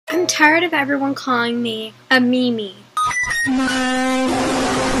I'm tired of everyone calling me a Mimi.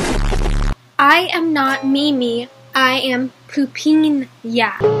 I am not Mimi, I am Pupinya.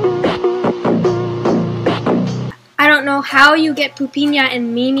 I don't know how you get Pupinya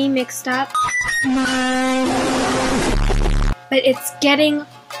and Mimi mixed up, but it's getting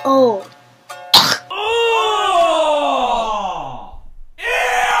old.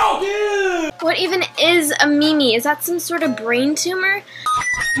 What even is a Mimi? Is that some sort of brain tumor?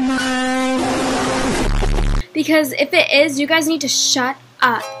 Because if it is, you guys need to shut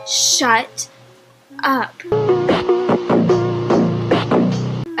up. Shut up.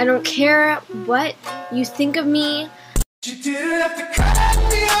 I don't care what you think of me.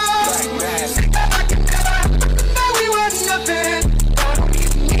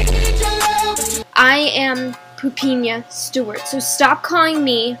 I am Pupinya Stewart, so stop calling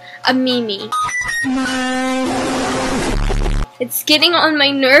me a Mimi. It's getting on my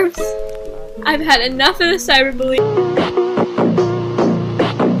nerves. I've had enough of the cyberbullying.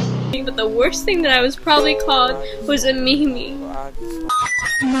 But the worst thing that I was probably called was a Mimi.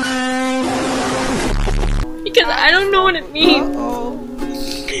 Because I don't know what it means.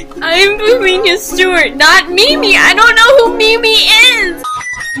 I'm Pupinya Stewart, not Mimi. I don't know who Mimi is.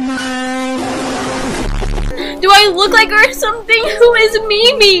 Do I look like her or something? Who is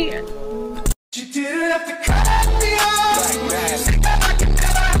Mimi?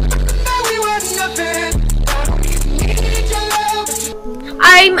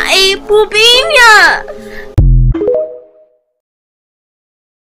 I'm a Pupinya!